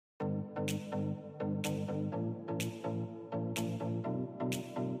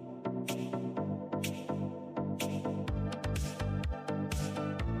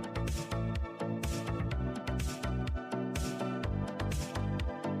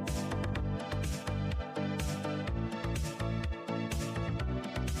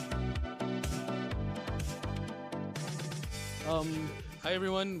Um, Hi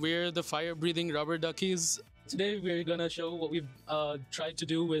everyone, we're the fire-breathing rubber duckies. Today we're gonna show what we've tried to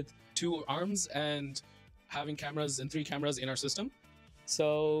do with 2 arms and having cameras and 3 cameras in our system.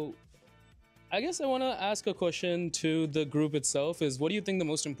 So I guess I want to ask a question to the group itself is what do you think the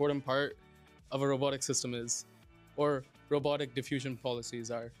most important part of a robotic system is? Or robotic diffusion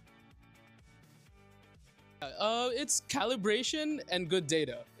policies are? It's calibration and good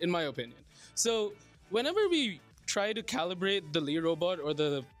data, in my opinion. So whenever we try to calibrate the LeRobot or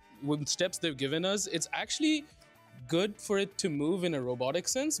the steps they've given us, it's actually good for it to move in a robotic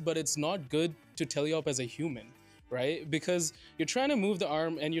sense, but it's not good to teleop as a human, right? Because you're trying to move the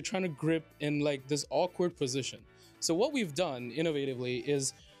arm and you're trying to grip in like this awkward position. So what we've done innovatively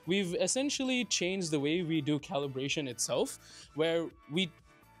is we've essentially changed the way we do calibration itself, where we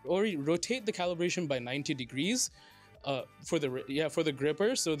rotate the calibration by 90 degrees for the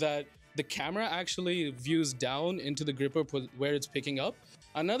gripper, so that the camera actually views down into the gripper where it's picking up.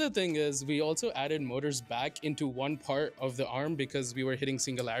 Another thing is we also added motors back into one part of the arm because we were hitting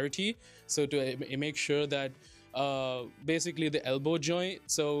singularity. So to make sure that basically the elbow joint,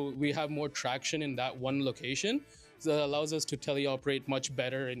 so we have more traction in that one location. So that allows us to teleoperate much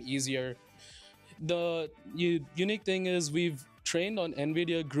better and easier. The unique thing is we've trained on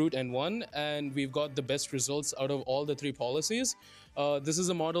NVIDIA GR00T N1 and we've got the best results out of all the 3 policies. This is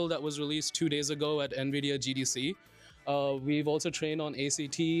a model that was released 2 days ago at NVIDIA GDC. We've also trained on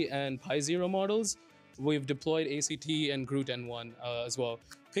ACT and Pi0 models. We've deployed ACT and GR00T N1 as well.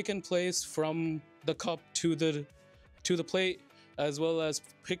 Pick and place from the cup to the plate, as well as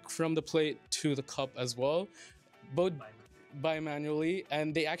pick from the plate to the cup as well, both bimanually,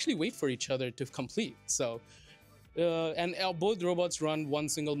 and they actually wait for each other to complete. So, and both robots run one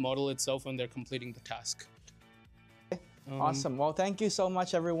single model itself when they're completing the task. Awesome. Well, thank you so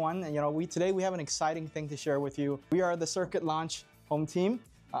much, everyone. And, today we have an exciting thing to share with you. We are the Circuit Launch home team.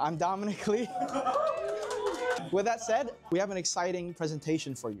 I'm Dominic Lee. With that said, we have an exciting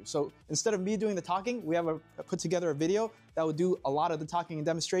presentation for you. So instead of me doing the talking, we have put together a video that will do a lot of the talking and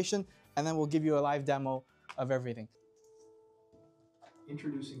demonstration, and then we'll give you a live demo of everything.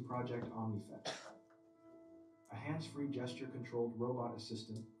 Introducing Project OmniFetch, a hands-free gesture-controlled robot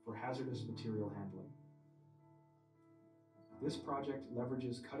assistant for hazardous material handling. This project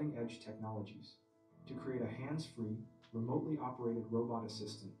leverages cutting-edge technologies to create a hands-free, remotely operated robot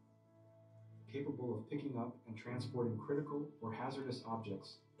assistant capable of picking up and transporting critical or hazardous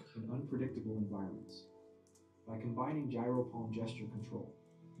objects in unpredictable environments. By combining gyro palm gesture control,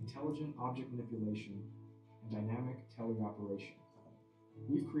 intelligent object manipulation, and dynamic teleoperation,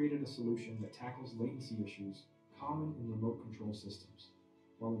 we've created a solution that tackles latency issues common in remote control systems,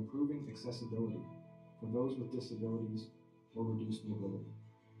 while improving accessibility for those with disabilities or reduced mobility.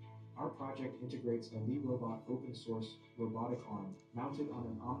 Our project integrates a LeRobot open source robotic arm mounted on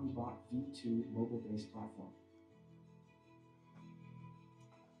an OmniBot V2 mobile-based platform.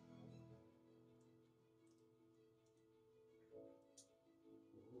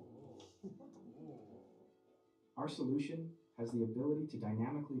 Our solution has the ability to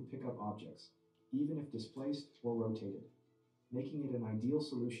dynamically pick up objects, even if displaced or rotated, making it an ideal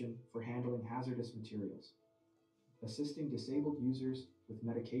solution for handling hazardous materials, assisting disabled users with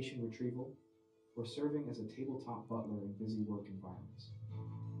medication retrieval, or serving as a tabletop butler in busy work environments.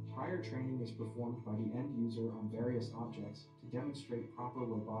 Prior training is performed by the end user on various objects to demonstrate proper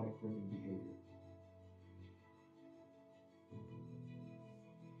robotic gripping behavior.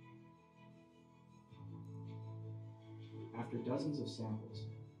 After dozens of samples,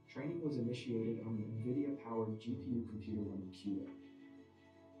 training was initiated on an NVIDIA-powered GPU computer running CUDA.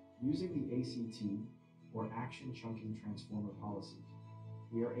 Using the ACT, or Action Chunking Transformer policy,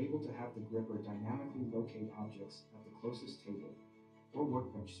 we are able to have the gripper dynamically locate objects at the closest table or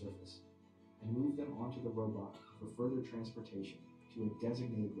workbench surface and move them onto the robot for further transportation to a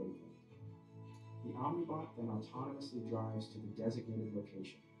designated waypoint. The OmniBot then autonomously drives to the designated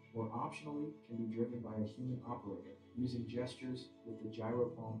location, or optionally can be driven by a human operator using gestures with the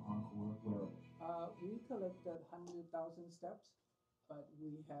GyroPalm Encore wearable. We collected 100,000 steps, but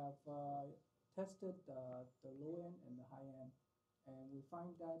we have tested the low end and the high end, and we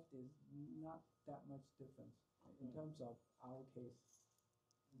find that there's not that much difference in terms of our case.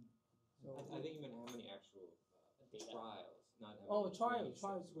 So I think you meant how many actual trials, not how oh, many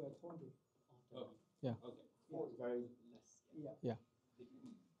trials were 20. Oh, yeah. Okay. Very less. Yeah.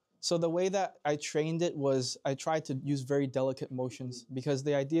 So the way that I trained it was I tried to use very delicate motions, because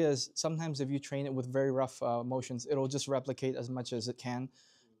the idea is sometimes if you train it with very rough motions, it'll just replicate as much as it can.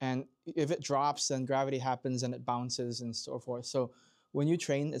 And if it drops, then gravity happens and it bounces and so forth. So when you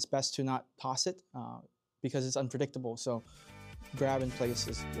train, it's best to not toss it. because it's unpredictable. So grab and place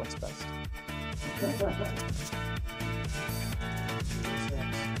is what's best.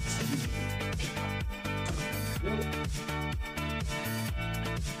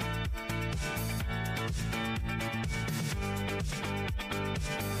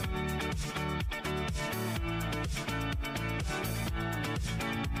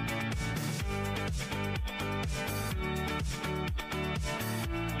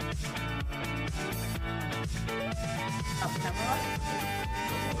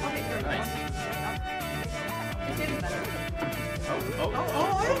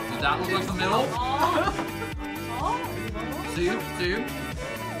 Did that look like the middle? See?